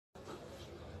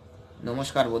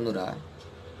নমস্কার বন্ধুরা,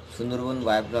 সুন্দরবন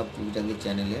বায়োগ্রাফ টুকিটাকি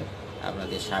চ্যানেলে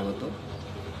আপনাদের স্বাগত।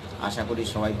 আশা করি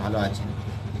সবাই ভালো আছেন।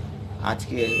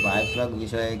 আজকে বায়োগ্রাফ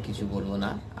বিষয়ে কিছু বলবো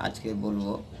না, আজকে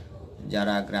বলবো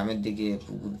যারা গ্রামের দিকে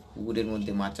পুকুরের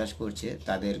মধ্যে মাছ চাষ করছে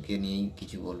তাদেরকে নিয়েই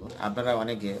কিছু বলবো। আপনারা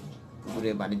অনেকে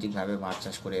পুকুরে বাণিজ্যিকভাবে মাছ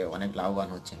চাষ করে অনেক লাভবান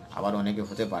হচ্ছেন, আবার অনেকে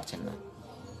হতে পারছেন না।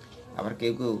 আবার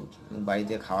কেউ কেউ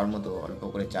বাড়িতে খাওয়ার মতো অল্প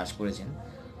করে চাষ করেছেন।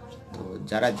 তো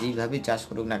যারা যেইভাবেই চাষ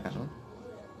করুক না কেন,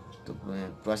 তো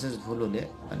প্রসেস ভুল হলে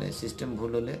মানে সিস্টেম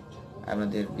ভুল হলে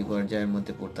আপনাদের বিপর্যয়ের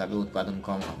মধ্যে পড়তে হবে, উৎপাদন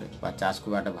কম হবে বা চাষ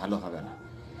খুব একটা ভালো হবে না।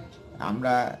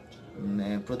 আমরা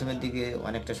প্রথমের দিকে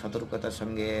অনেকটা সতর্কতার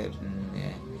সঙ্গে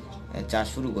চাষ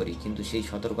শুরু করি, কিন্তু সেই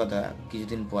সতর্কতা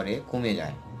কিছুদিন পরে কমে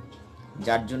যায়,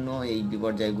 যার জন্য এই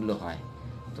বিপর্যয়গুলো হয়।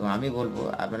 তো আমি বলবো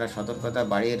আপনারা সতর্কতা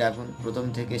বাড়িয়ে রাখুন প্রথম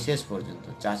থেকে শেষ পর্যন্ত,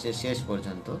 চাষের শেষ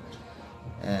পর্যন্ত।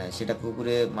 সেটা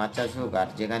পুকুরে মাছ চাষ হোক আর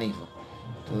যেখানেই হোক,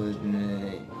 তো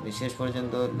শেষ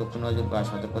পর্যন্ত লক্ষ্য নজর বা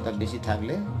সতর্কতা বেশি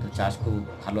থাকলে তো চাষ খুব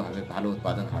ভালো হবে, ভালো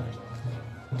উৎপাদন হবে।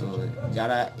 তো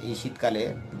যারা এই শীতকালে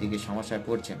দিকে সমস্যায়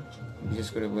পড়ছেন, বিশেষ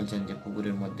করে বলছেন যে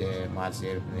পুকুরের মধ্যে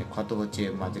মাছের ক্ষত হচ্ছে,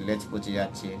 মাছের লেজ পচে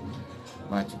যাচ্ছে,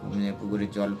 মাছ পুকুরের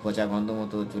জল পচা গন্ধ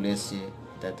মতো চলে এসছে,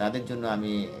 তাদের জন্য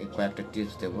আমি কয়েকটা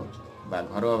টিপস দেবো, বা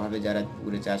ঘরোয়াভাবে যারা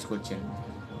পুকুরে চাষ করছেন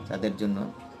তাদের জন্য।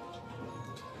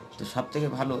 তো সব থেকে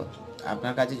ভালো,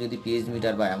 আপনার কাছে যদি পিএইচ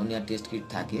মিটার বা অ্যামোনিয়া টেস্ট কিট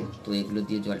থাকে তো এগুলো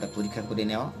দিয়ে জলটা পরীক্ষা করে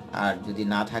নেওয়া। আর যদি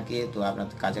না থাকে তো আপনার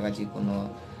কাছাকাছি কোনো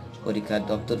পরীক্ষার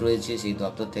দপ্তর রয়েছে, সেই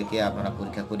দপ্তর থেকে আপনারা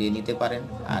পরীক্ষা করিয়ে নিতে পারেন।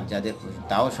 আর যাদের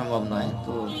তাও সম্ভব নয়,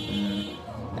 তো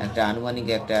একটা আনুমানিক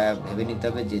একটা ভেবে নিতে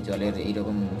হবে যে জলের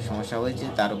এইরকম সমস্যা হয়েছে,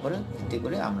 তার উপরে ভিত্তি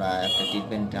করে আমরা একটা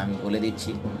ট্রিটমেন্ট আমি বলে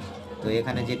দিচ্ছি। তো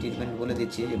এখানে যে ট্রিটমেন্ট বলে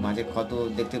দিচ্ছি, যে মাঝে ক্ষত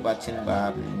দেখতে পাচ্ছেন বা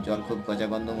জল খুব পচা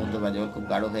গন্ধ মতো বা জল খুব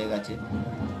গাঢ় হয়ে গেছে,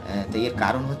 তো এর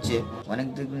কারণ হচ্ছে অনেক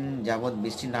দিন যাবৎ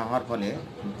বৃষ্টি না হওয়ার ফলে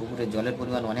পুকুরে জলের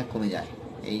পরিমাণ অনেক কমে যায়।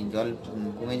 এই জল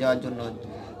কমে যাওয়ার জন্য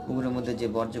পুকুরের মধ্যে যে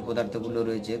বর্জ্য পদার্থগুলো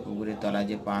রয়েছে, পুকুরের তলায়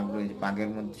যে পাঁক রয়েছে, পাঁকের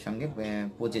মধ্যে সঙ্গে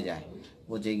পচে যায়,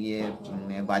 পচে গিয়ে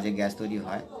বাজে গ্যাস তৈরি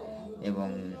হয় এবং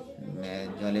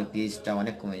জলের পিএইচটা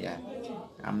অনেক কমে যায়।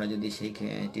 আমরা যদি সেই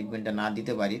ট্রিটমেন্টটা না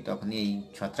দিতে পারি, তখনই এই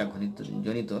ছত্রাক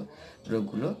জনিত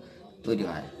রোগগুলো তৈরি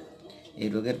হয়। এই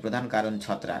রোগের প্রধান কারণ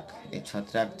ছত্রাক। এই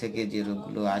ছত্রাক থেকে যে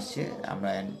রোগগুলো আসছে, আমরা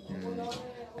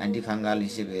অ্যান্টিফাঙ্গাল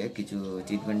হিসেবে কিছু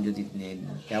ট্রিটমেন্ট যদি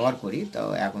ব্যবহার করি, তো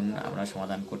এখন আমরা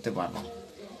সমাধান করতে পারব।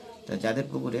 তো যাদের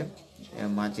পুকুরে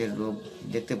মাছের রোগ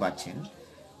দেখতে পাচ্ছেন,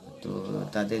 তো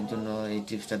তাদের জন্য এই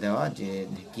টিপসটা দেওয়া যে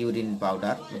কিউরিন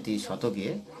পাউডার প্রতি শতকে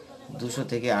 200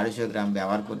 থেকে 250 গ্রাম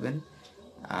ব্যবহার করবেন।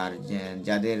 আর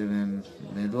যাদের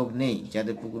রোগ নেই,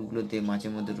 যাদের পুকুরগুলোতে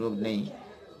মাছের মধ্যে রোগ নেই,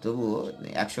 তবুও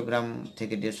 100 গ্রাম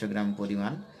থেকে 150 গ্রাম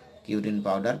পরিমাণ কিউরিন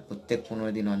পাউডার প্রত্যেক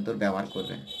 15 দিন অন্তর ব্যবহার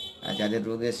করবেন। আর যাদের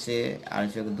রোগ এসছে,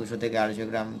 200 থেকে 250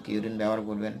 গ্রাম কিউরিন ব্যবহার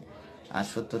করবেন। আর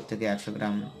 70 থেকে 100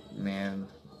 গ্রাম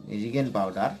রিগেন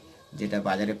পাউডার, যেটা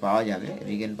বাজারে পাওয়া যাবে,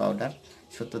 রিগেন পাউডার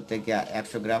 70 থেকে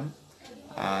 100 গ্রাম।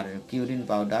 আর কিউরিন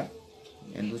পাউডার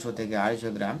 200 থেকে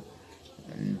 250 গ্রাম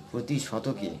প্রতি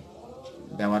শতকে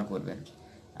ব্যবহার করবেন।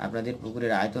 আপনাদের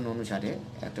পুকুরের আয়তন অনুসারে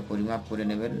একটা পরিমাপ করে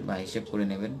নেবেন বা হিসেব করে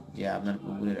নেবেন যে আপনার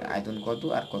পুকুরের আয়তন কত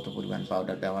আর কত পরিমাণ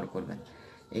পাউডার ব্যবহার করবেন।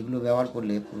 এগুলো ব্যবহার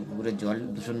করলে পুকুরের জল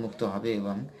দূষণমুক্ত হবে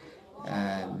এবং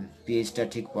পিএইচটা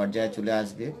ঠিক পর্যায়ে চলে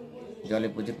আসবে, জলে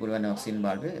প্রচুর পরিমাণে অক্সিজেন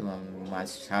বাড়বে এবং মাছ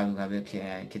স্বাভাবিকভাবে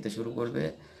খেতে শুরু করবে,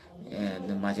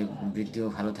 মাছের বৃদ্ধিও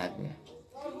ভালো থাকবে।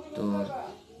 তো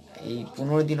এই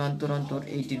 15 দিন অন্তর অন্তর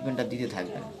এই ট্রিটমেন্টটা দিতে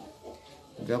থাকবেন।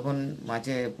 যখন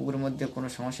মাছে পুকুরের মধ্যে কোনো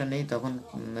সমস্যা নেই, তখন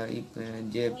এই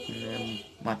যে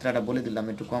মাত্রাটা বলে দিলাম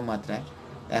একটু কম মাত্রায়,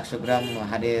 100 গ্রাম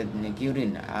হারে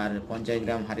কিউরিন আর 50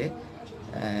 গ্রাম হারে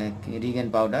রিগেন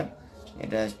পাউডার,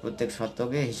 এটা প্রত্যেক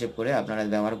শতকে হিসেব করে আপনারা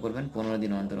ব্যবহার করবেন 15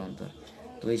 দিন অন্তর অন্তর।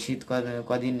 তো এই শীত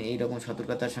কদিন এইরকম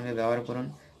সতর্কতার সঙ্গে ব্যবহার করুন।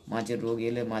 মাছের রোগ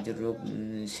এলে মাছের রোগ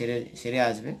সেরে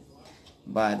আসবে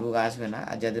বা রোগ আসবে না।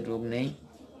 আর যাদের রোগ নেই,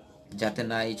 যাতে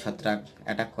না এই ছত্রাক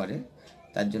অ্যাটাক করে,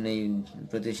 তার জন্য এই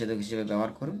প্রতিষেধক হিসেবে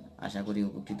ব্যবহার করুন। আশা করি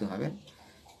উপকৃত হবেন।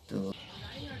 তো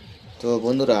তো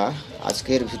বন্ধুরা,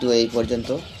 আজকের ভিডিও এই পর্যন্ত।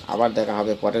 আবার দেখা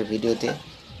হবে পরের ভিডিওতে।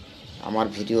 আমার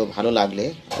ভিডিও ভালো লাগলে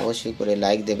অবশ্যই করে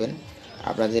লাইক দেবেন।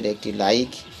 আপনাদের একটি লাইক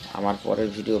আমার পরের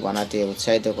ভিডিও বানাতে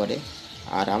উৎসাহিত করে।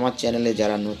 আর আমার চ্যানেলে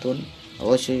যারা নতুন,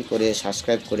 অবশ্যই করে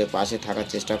সাবস্ক্রাইব করে পাশে থাকার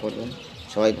চেষ্টা করবেন।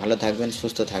 সবাই ভালো থাকবেন,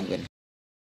 সুস্থ থাকবেন।